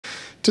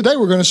Today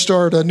we're going to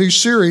start a new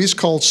series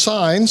called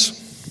Signs.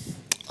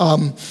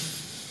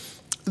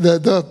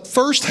 The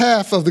first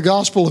half of the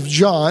Gospel of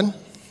John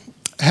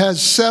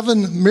has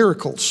 7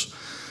 miracles,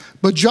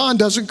 but John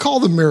doesn't call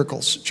them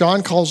miracles.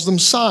 John calls them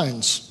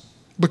signs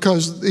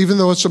because even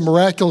though it's a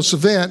miraculous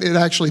event, it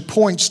actually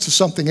points to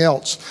something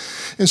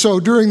else. And so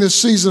during this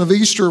season of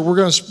Easter,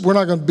 we're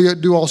not going to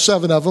do all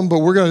 7 of them, but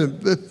we're going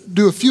to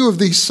do a few of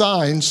these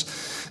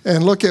signs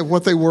and look at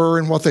what they were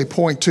and what they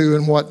point to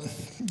and what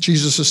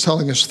Jesus is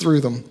telling us through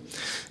them.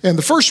 And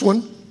the first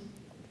one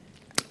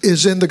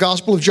is in the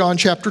Gospel of John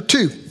chapter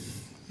 2.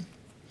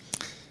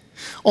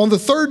 On the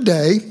 3rd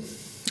day,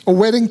 a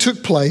wedding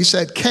took place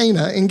at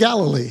Cana in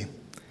Galilee.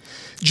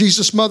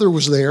 Jesus' mother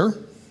was there,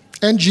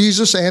 and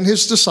Jesus and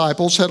his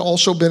disciples had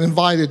also been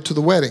invited to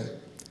the wedding.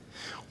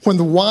 When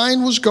the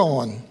wine was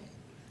gone,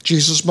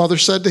 Jesus' mother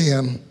said to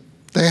him,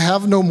 "They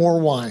have no more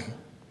wine."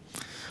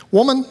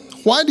 "Woman,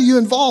 why do you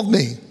involve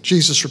me?"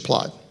 Jesus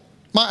replied.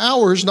 "My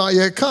hour is not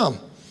yet come."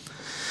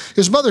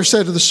 His mother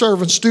said to the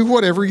servants, "Do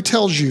whatever he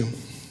tells you."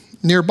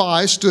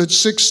 Nearby stood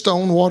 6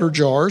 stone water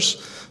jars,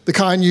 the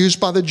kind used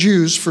by the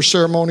Jews for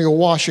ceremonial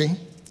washing,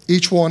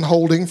 each one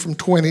holding from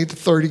 20 to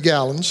 30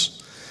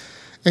 gallons.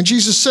 And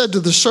Jesus said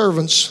to the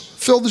servants,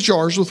 "Fill the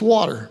jars with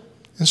water."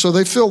 And so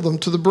they filled them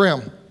to the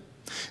brim.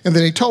 And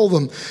then he told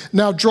them,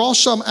 "Now draw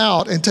some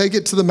out and take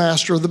it to the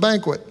master of the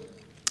banquet."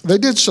 They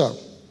did so.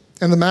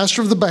 And the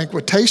master of the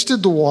banquet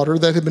tasted the water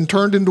that had been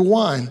turned into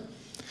wine.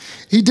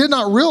 He did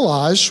not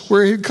realize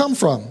where it had come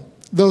from,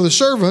 though the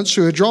servants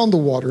who had drawn the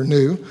water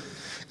knew.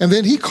 And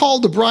then he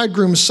called the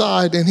bridegroom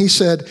aside and he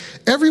said,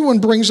 "Everyone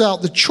brings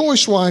out the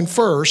choice wine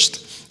first,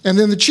 and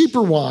then the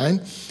cheaper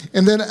wine,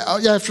 and then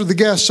after the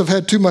guests have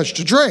had too much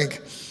to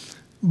drink.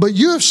 But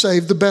you have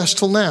saved the best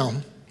till now."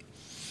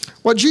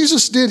 What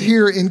Jesus did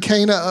here in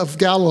Cana of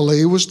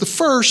Galilee was the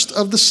first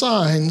of the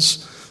signs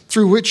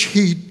through which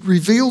he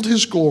revealed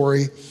his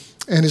glory,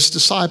 and his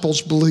disciples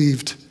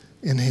believed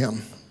in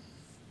him.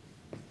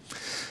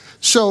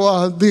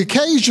 So the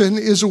occasion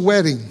is a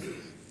wedding.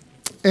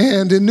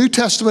 And in New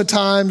Testament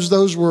times,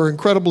 those were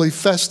incredibly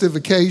festive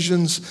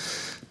occasions.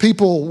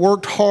 People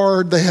worked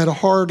hard. They had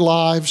hard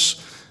lives.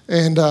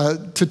 And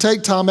to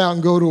take time out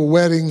and go to a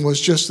wedding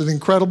was just an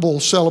incredible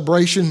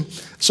celebration.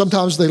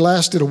 Sometimes they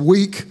lasted a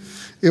week.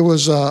 It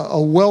was a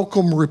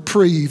welcome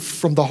reprieve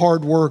from the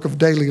hard work of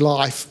daily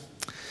life.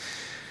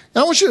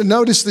 And I want you to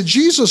notice that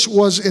Jesus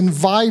was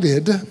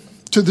invited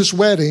to this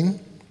wedding,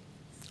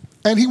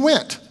 and he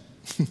went.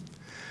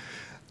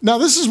 Now,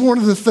 this is one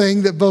of the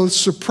things that both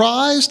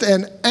surprised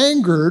and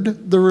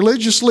angered the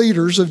religious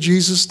leaders of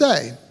Jesus'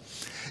 day,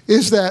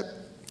 is that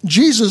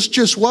Jesus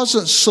just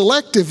wasn't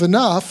selective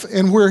enough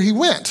in where he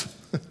went.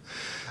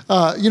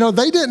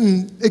 They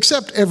didn't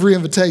accept every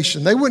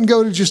invitation. They wouldn't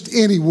go to just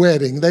any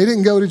wedding. They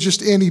didn't go to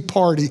just any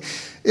party.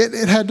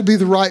 It had to be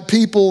the right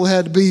people. It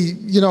had to be,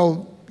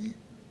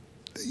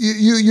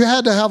 you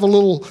had to have a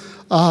little,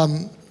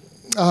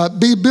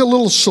 be a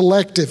little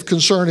selective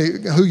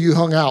concerning who you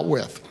hung out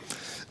with.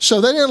 So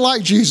they didn't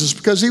like Jesus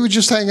because he would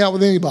just hang out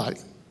with anybody.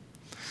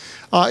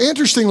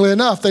 Interestingly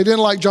enough, they didn't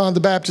like John the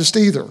Baptist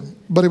either,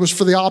 but it was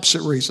for the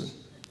opposite reason.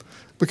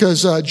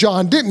 Because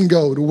John didn't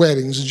go to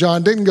weddings, and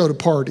John didn't go to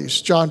parties.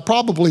 John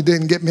probably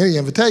didn't get many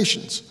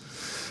invitations.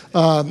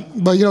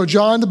 But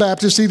John the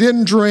Baptist, he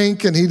didn't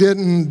drink, and he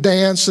didn't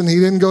dance, and he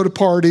didn't go to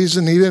parties,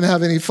 and he didn't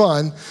have any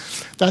fun.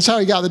 That's how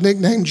he got the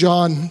nickname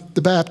John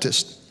the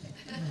Baptist.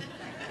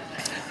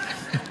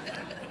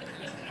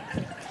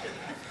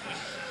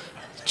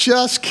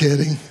 Just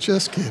kidding.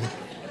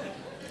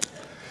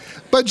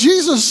 But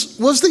Jesus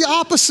was the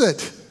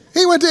opposite.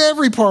 He went to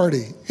every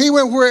party. He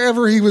went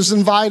wherever he was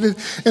invited.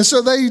 And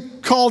so they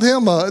called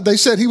him, they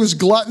said he was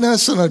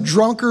gluttonous and a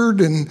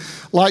drunkard, and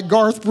like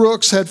Garth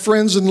Brooks, had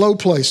friends in low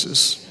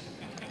places.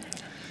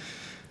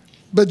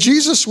 But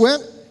Jesus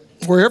went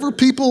wherever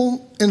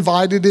people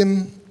invited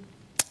him,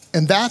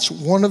 and that's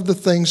one of the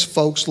things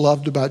folks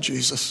loved about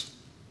Jesus.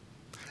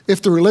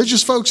 If the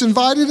religious folks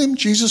invited him,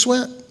 Jesus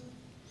went.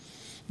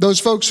 Those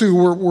folks who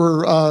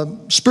were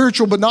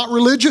spiritual but not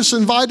religious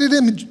invited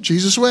him,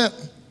 Jesus went.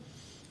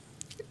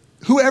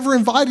 Whoever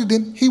invited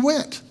him, he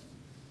went.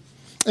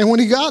 And when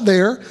he got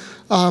there,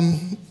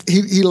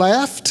 he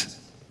laughed,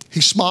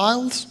 he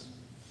smiled,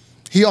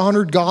 he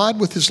honored God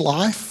with his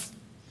life.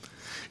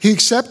 He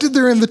accepted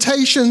their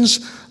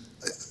invitations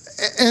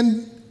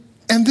and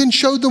then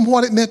showed them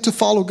what it meant to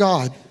follow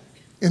God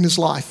in his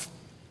life.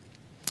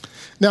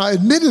 Now,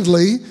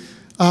 admittedly,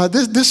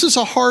 this is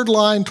a hard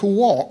line to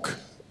walk.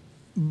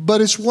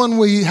 But it's one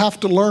we have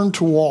to learn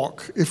to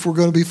walk if we're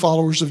going to be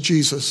followers of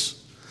Jesus.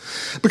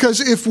 Because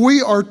if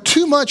we are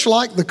too much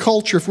like the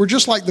culture, if we're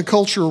just like the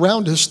culture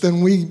around us,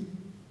 then we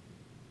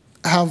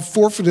have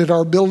forfeited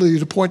our ability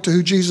to point to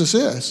who Jesus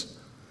is.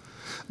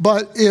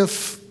 But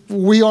if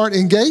we aren't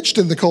engaged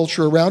in the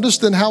culture around us,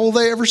 then how will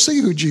they ever see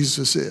who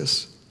Jesus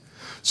is?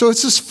 So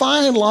it's this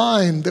fine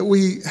line that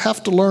we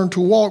have to learn to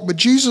walk. But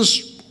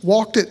Jesus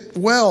walked it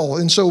well.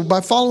 And so by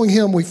following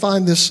him, we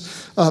find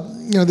this,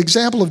 the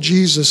example of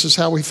Jesus is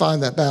how we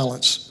find that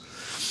balance.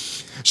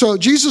 So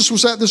Jesus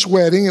was at this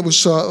wedding. It was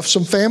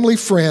some family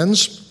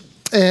friends.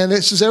 And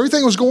it says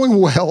everything was going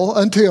well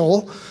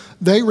until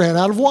they ran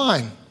out of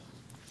wine.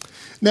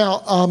 Now,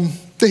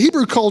 the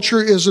Hebrew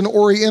culture is an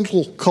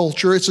Oriental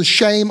culture. It's a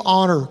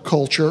shame-honor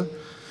culture.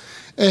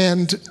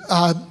 And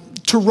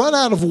to run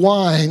out of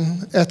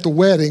wine at the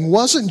wedding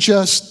wasn't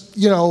just,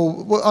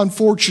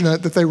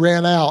 unfortunate that they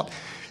ran out.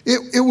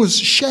 It was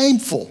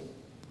shameful.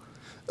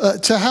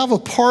 To have a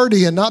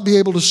party and not be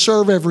able to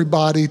serve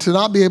everybody, to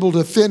not be able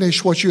to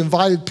finish what you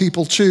invited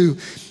people to,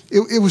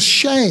 it was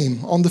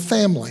shame on the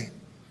family.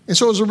 And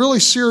so it was a really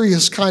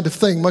serious kind of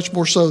thing, much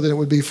more so than it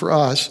would be for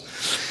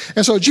us.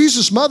 And so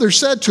Jesus' mother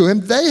said to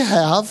him, they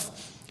have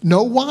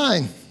no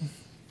wine.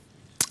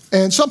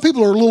 And some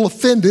people are a little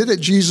offended at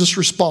Jesus'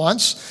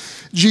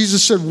 response.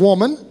 Jesus said,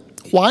 woman,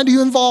 why do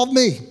you involve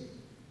me?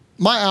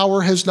 My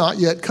hour has not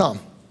yet come.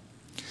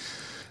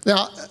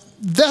 Now,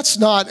 that's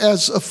not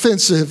as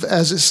offensive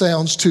as it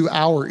sounds to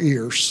our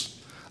ears.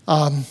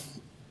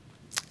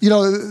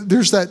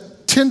 There's that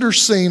tender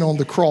scene on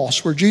the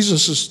cross where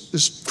Jesus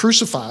is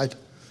crucified,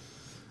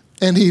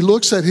 and he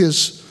looks at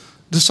his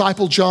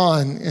disciple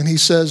John, and he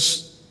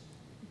says,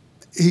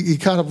 he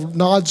kind of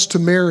nods to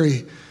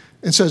Mary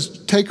and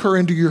says, take her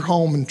into your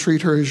home and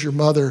treat her as your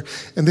mother.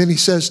 And then he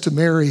says to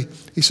Mary,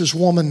 he says,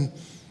 woman,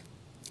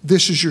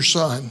 this is your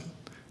son.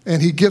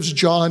 And he gives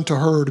John to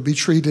her to be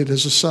treated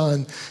as a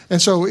son.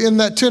 And so in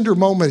that tender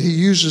moment, he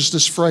uses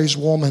this phrase,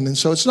 woman. And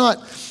so it's not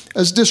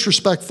as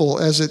disrespectful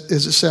as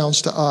it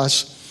sounds to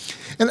us.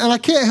 And I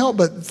can't help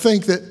but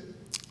think that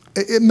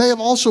it may have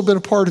also been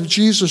a part of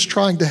Jesus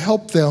trying to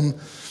help them,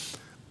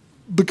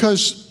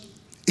 because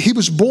he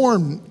was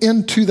born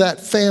into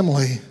that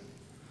family,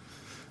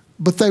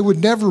 but they would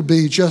never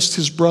be just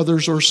his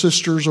brothers or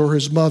sisters or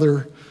his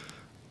mother,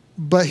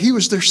 but he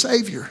was their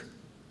Savior.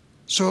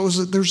 So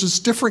there's this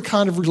different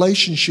kind of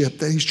relationship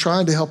that he's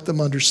trying to help them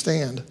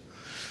understand.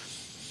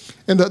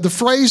 And the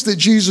phrase that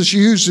Jesus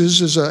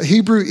uses is a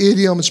Hebrew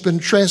idiom. It's been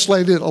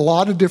translated a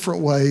lot of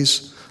different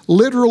ways.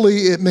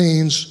 Literally, it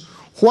means,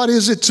 what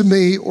is it to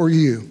me or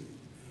you?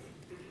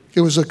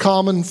 It was a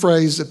common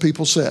phrase that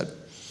people said.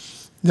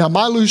 Now,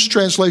 my loose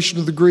translation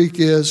of the Greek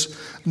is,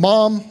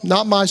 Mom,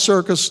 not my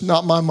circus,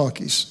 not my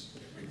monkeys.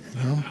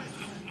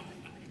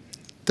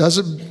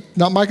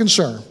 Not my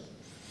concern.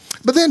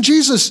 But then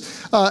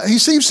Jesus, he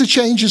seems to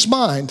change his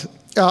mind.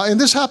 And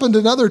this happened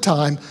another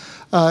time.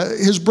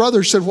 His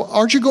brother said, well,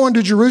 aren't you going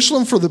to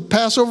Jerusalem for the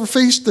Passover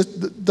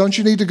feast? Don't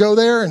you need to go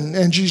there?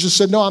 And Jesus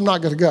said, no, I'm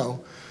not going to go.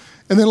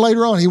 And then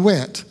later on, he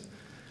went.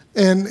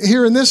 And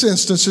here in this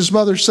instance, his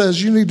mother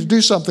says, you need to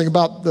do something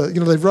about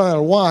they've run out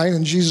of wine.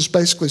 And Jesus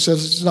basically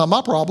says, it's not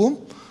my problem.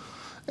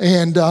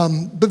 And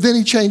but then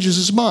he changes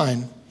his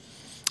mind.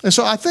 And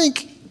so I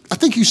think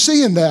you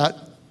see in that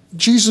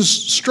Jesus'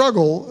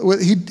 struggle.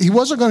 He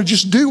wasn't going to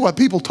just do what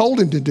people told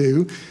him to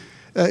do.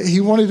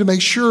 He wanted to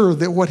make sure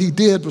that what he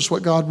did was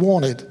what God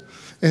wanted.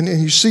 And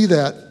you see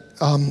that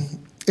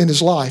in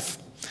his life.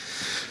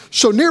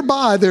 So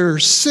nearby, there are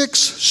 6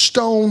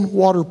 stone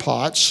water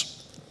pots.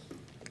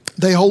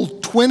 They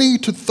hold 20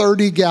 to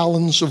 30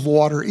 gallons of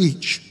water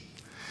each.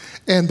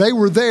 And they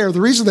were there.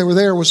 The reason they were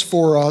there was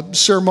for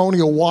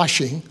ceremonial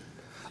washing.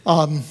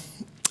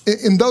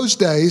 In those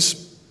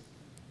days,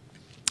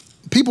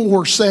 people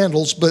wore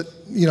sandals, but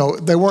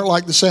they weren't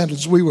like the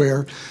sandals we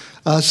wear.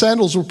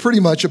 Sandals were pretty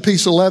much a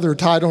piece of leather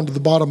tied onto the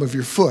bottom of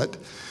your foot.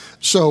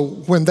 So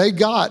when they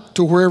got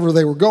to wherever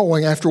they were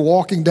going, after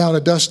walking down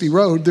a dusty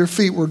road, their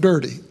feet were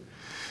dirty.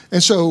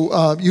 And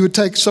so you would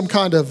take some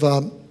kind of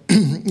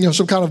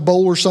some kind of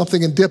bowl or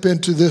something and dip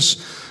into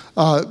this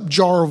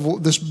jar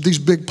of these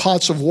big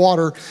pots of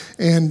water,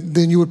 and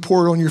then you would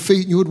pour it on your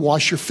feet and you would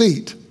wash your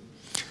feet.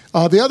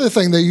 The other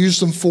thing they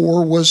used them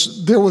for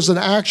was there was an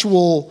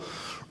actual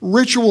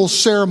ritual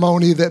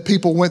ceremony that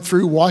people went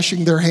through,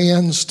 washing their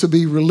hands to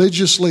be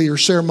religiously or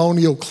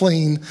ceremonial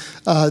clean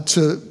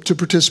to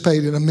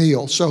participate in a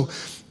meal. So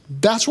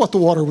that's what the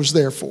water was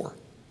there for.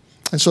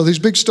 And so these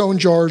big stone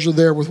jars are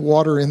there with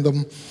water in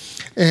them.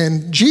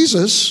 And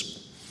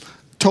Jesus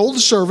told the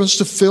servants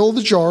to fill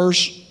the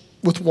jars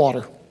with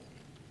water.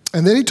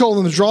 And then he told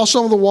them to draw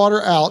some of the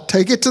water out,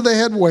 take it to the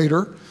head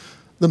waiter,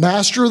 the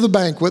master of the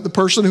banquet, the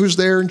person who's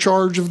there in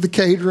charge of the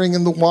catering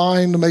and the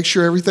wine to make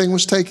sure everything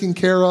was taken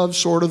care of,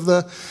 sort of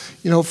the,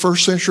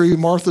 first century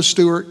Martha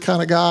Stewart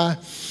kind of guy,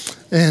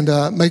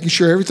 and making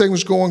sure everything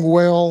was going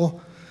well.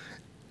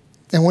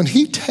 And when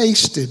he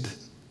tasted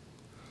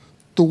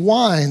the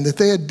wine that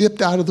they had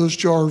dipped out of those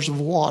jars of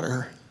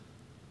water,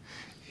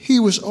 he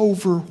was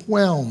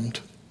overwhelmed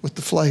with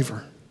the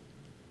flavor.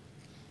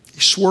 He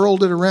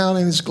swirled it around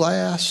in his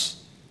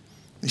glass.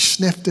 He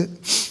sniffed it.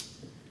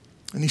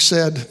 And he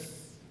said,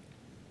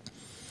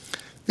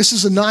 "This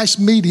is a nice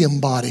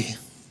medium body.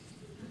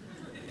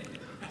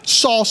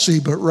 Saucy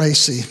but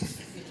racy.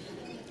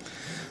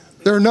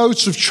 There are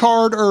notes of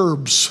charred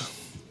herbs,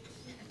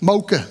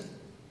 mocha,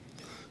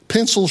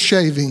 pencil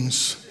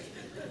shavings,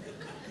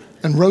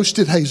 and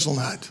roasted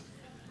hazelnut."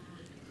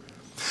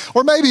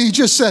 Or maybe he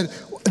just said,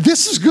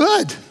 "This is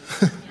good.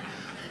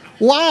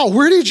 wow,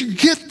 where did you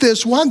get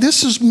this wine?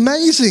 This is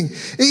amazing.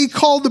 And he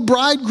called the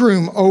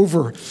bridegroom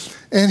over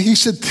and he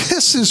said,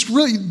 this is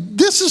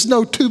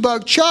no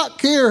 $2 chuck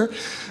here.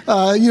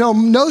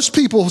 Most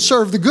people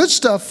serve the good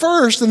stuff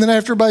first, and then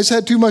after everybody's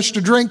had too much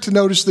to drink to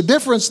notice the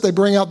difference, they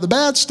bring out the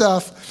bad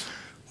stuff.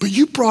 But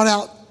you brought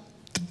out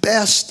the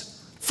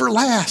best for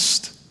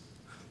last.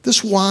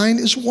 This wine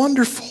is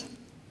wonderful.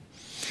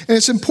 And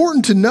it's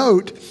important to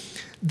note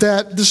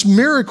that this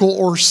miracle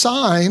or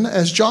sign,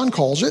 as John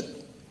calls it,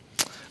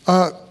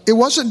 it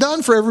wasn't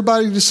done for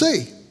everybody to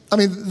see. I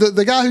mean,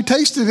 the guy who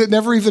tasted it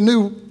never even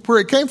knew where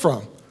it came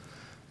from.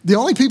 The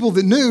only people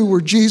that knew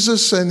were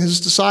Jesus and his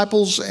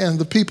disciples and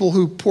the people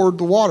who poured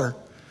the water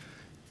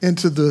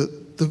into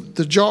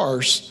the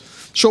jars.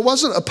 So it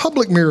wasn't a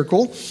public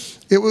miracle,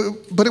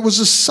 but it was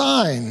a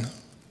sign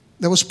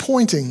that was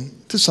pointing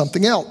to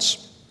something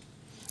else.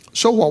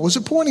 So what was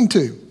it pointing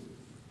to?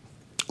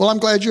 Well, I'm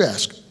glad you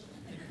asked.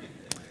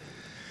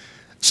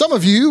 Some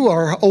of you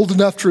are old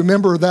enough to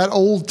remember that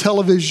old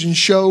television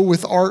show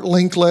with Art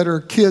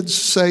Linkletter, Kids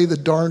Say the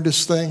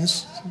Darndest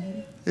Things.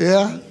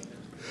 Yeah?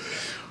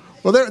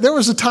 Well, there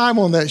was a time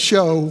on that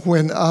show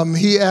when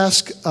he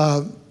asked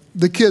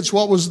the kids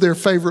what was their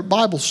favorite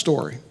Bible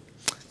story.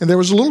 And there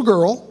was a little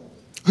girl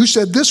who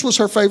said this was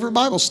her favorite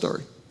Bible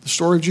story, the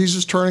story of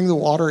Jesus turning the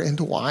water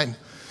into wine.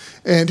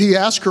 And he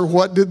asked her,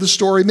 what did the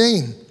story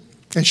mean?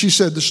 And she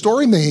said, the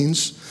story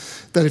means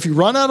that if you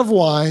run out of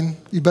wine,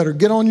 you better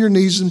get on your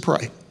knees and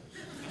pray.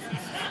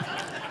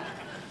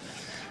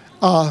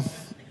 Now,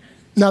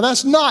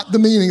 that's not the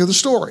meaning of the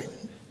story.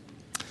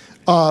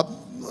 Let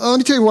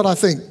me tell you what I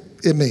think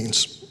it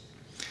means.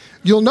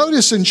 You'll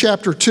notice in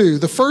chapter 2,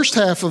 the first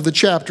half of the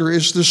chapter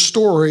is the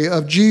story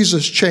of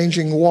Jesus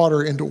changing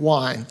water into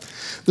wine.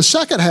 The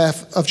second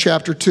half of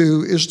chapter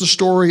 2 is the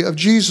story of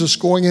Jesus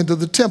going into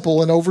the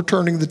temple and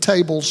overturning the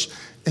tables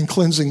and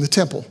cleansing the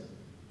temple.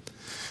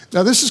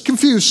 Now, this has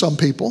confused some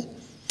people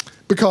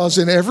because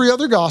in every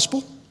other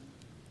gospel,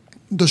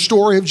 the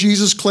story of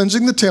Jesus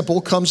cleansing the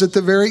temple comes at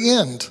the very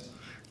end,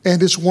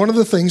 and it's one of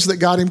the things that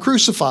got him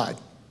crucified.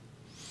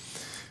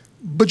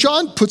 But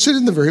John puts it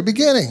in the very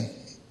beginning.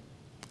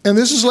 And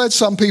this has led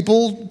some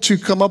people to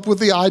come up with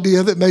the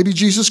idea that maybe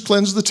Jesus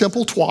cleansed the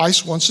temple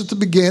twice, once at the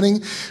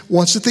beginning,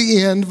 once at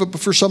the end, but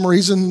for some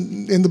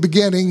reason in the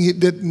beginning it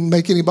didn't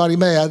make anybody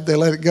mad. They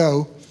let it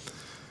go.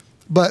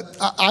 But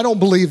I don't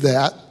believe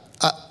that.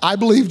 I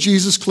believe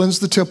Jesus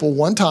cleansed the temple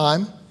one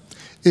time.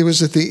 It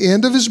was at the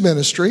end of his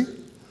ministry.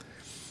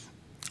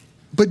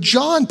 But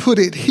John put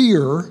it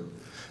here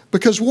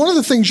because one of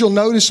the things you'll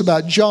notice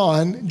about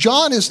John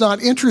is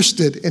not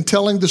interested in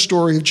telling the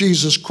story of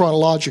Jesus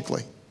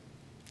chronologically.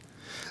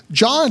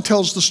 John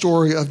tells the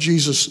story of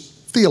Jesus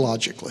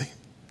theologically.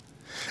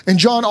 And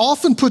John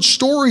often puts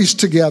stories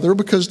together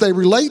because they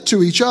relate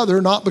to each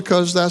other, not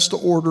because that's the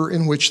order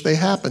in which they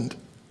happened.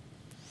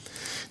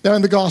 Now,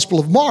 in the Gospel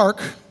of Mark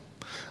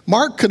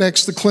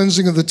connects the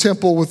cleansing of the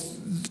temple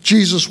with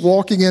Jesus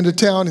walking into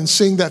town and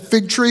seeing that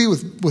fig tree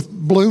with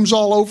blooms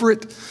all over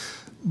it,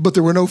 but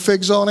there were no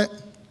figs on it.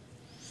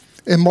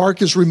 And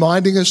Mark is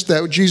reminding us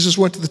that when Jesus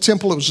went to the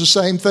temple, it was the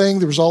same thing.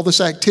 There was all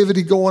this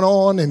activity going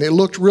on, and it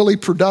looked really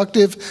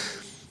productive,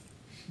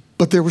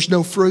 but there was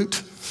no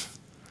fruit.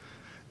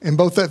 And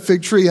both that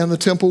fig tree and the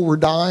temple were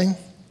dying.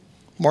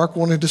 Mark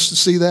wanted us to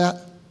see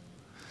that.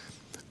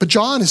 But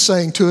John is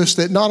saying to us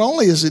that not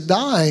only is it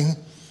dying,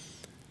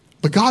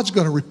 but God's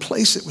going to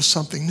replace it with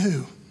something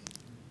new.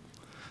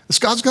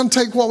 God's going to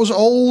take what was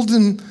old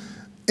and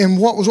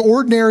what was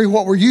ordinary,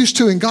 what we're used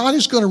to, and God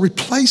is going to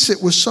replace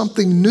it with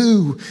something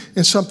new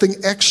and something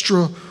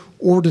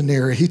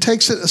extraordinary. He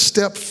takes it a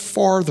step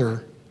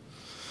farther.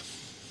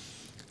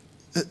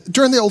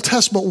 During the Old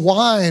Testament,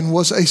 wine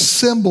was a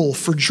symbol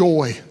for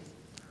joy.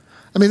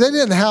 I mean, they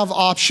didn't have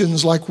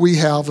options like we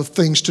have of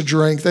things to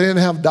drink. They didn't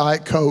have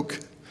Diet Coke.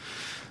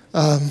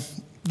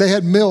 They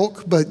had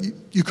milk, but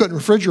you couldn't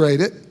refrigerate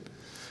it.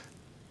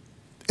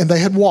 And they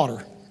had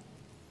water.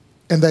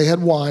 And they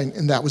had wine,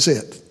 and that was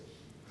it.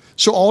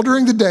 So all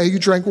during the day, you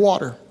drank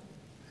water.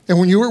 And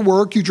when you were at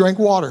work, you drank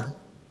water.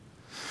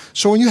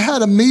 So when you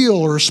had a meal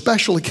or a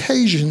special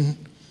occasion,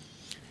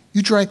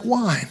 you drank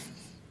wine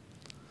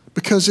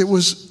because it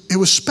was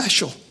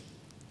special.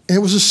 And it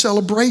was a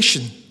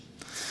celebration.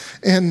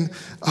 And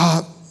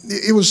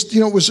it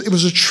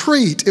was a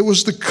treat. It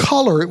was the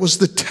color. It was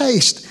the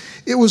taste.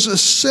 It was a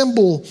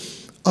symbol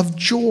of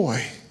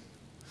joy.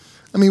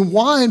 I mean,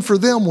 wine for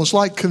them was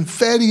like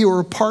confetti or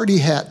a party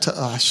hat to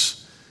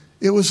us.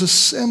 It was a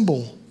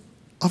symbol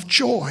of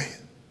joy.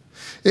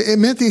 It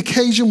meant the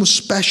occasion was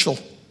special.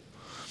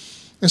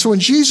 And so when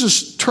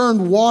Jesus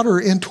turned water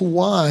into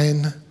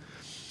wine,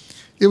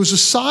 it was a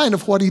sign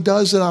of what he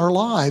does in our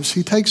lives.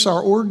 He takes our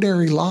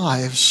ordinary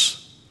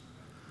lives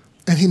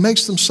and he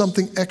makes them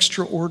something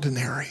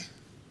extraordinary.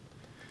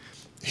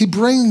 He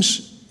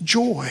brings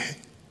joy.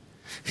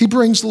 He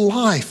brings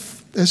life.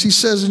 As he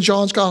says in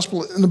John's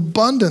gospel, an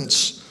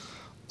abundance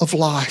of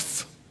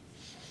life.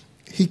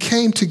 He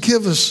came to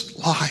give us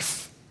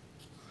life.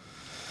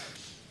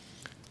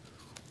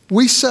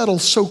 We settle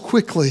so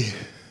quickly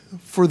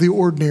for the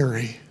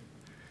ordinary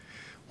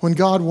when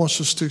God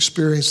wants us to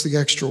experience the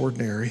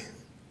extraordinary.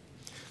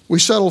 We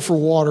settle for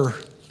water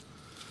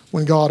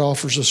when God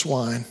offers us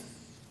wine.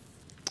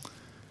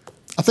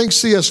 I think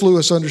C.S.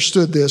 Lewis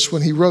understood this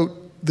when he wrote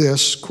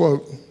this,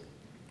 quote,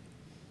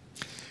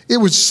 "It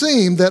would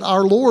seem that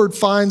our Lord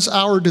finds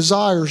our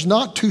desires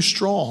not too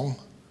strong,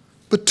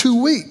 but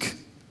too weak.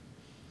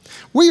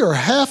 We are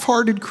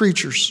half-hearted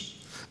creatures,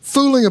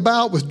 fooling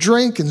about with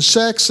drink and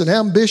sex and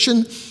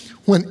ambition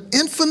when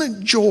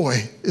infinite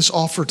joy is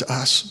offered to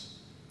us.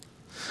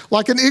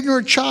 Like an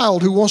ignorant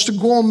child who wants to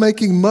go on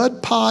making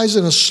mud pies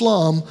in a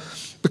slum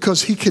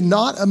because he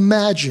cannot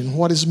imagine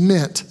what is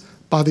meant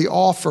by the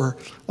offer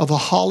of a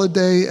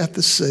holiday at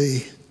the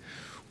sea.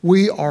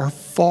 We are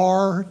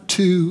far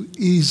too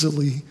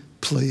easily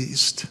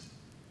pleased."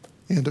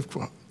 End of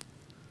quote.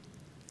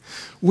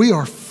 We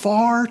are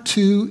far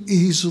too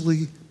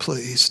easily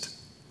pleased.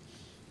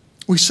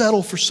 We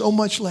settle for so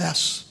much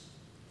less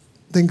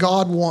than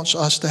God wants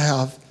us to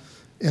have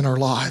in our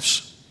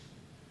lives.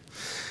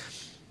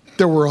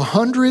 There were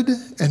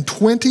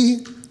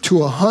 120 to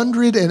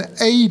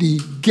 180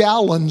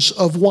 gallons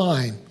of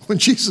wine when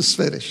Jesus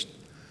finished.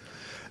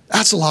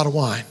 That's a lot of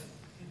wine.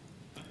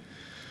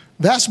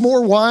 That's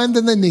more wine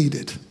than they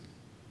needed.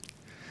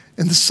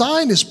 And the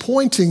sign is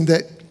pointing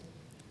that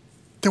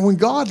when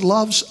God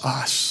loves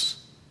us,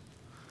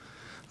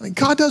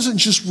 God doesn't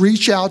just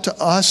reach out to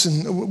us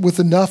and with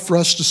enough for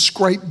us to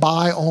scrape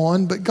by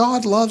on, but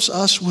God loves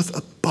us with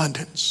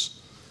abundance,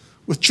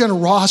 with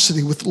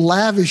generosity, with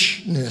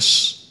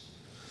lavishness.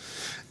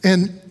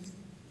 And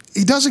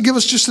he doesn't give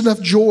us just enough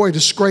joy to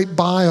scrape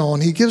by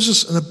on. He gives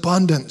us an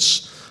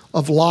abundance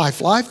of life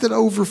that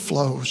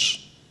overflows.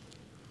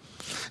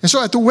 And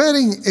so at the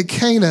wedding at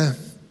Cana,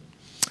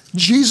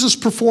 Jesus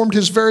performed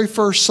his very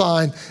first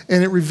sign,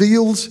 and it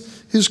revealed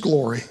his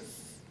glory.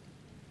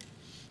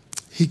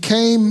 He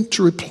came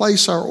to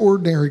replace our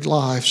ordinary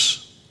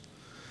lives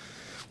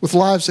with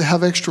lives that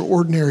have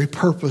extraordinary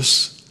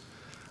purpose,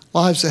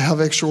 lives that have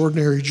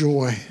extraordinary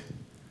joy,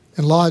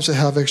 and lives that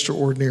have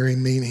extraordinary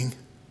meaning.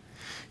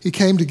 He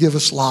came to give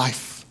us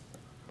life,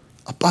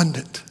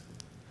 abundant,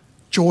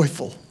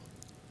 joyful,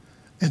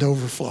 and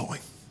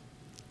overflowing.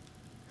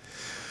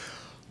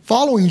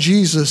 Following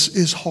Jesus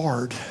is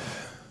hard,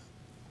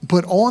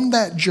 but on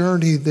that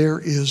journey there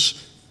is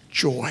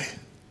joy.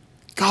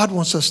 God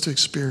wants us to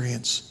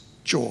experience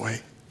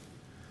joy.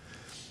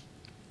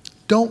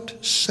 Don't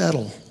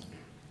settle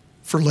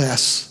for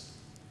less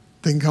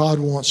than God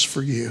wants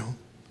for you.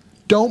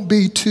 Don't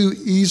be too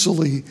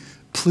easily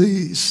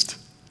pleased,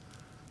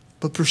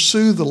 but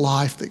pursue the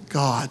life that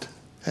God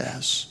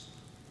has,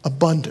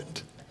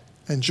 abundant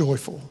and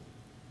joyful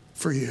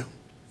for you.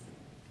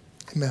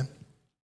 Amen.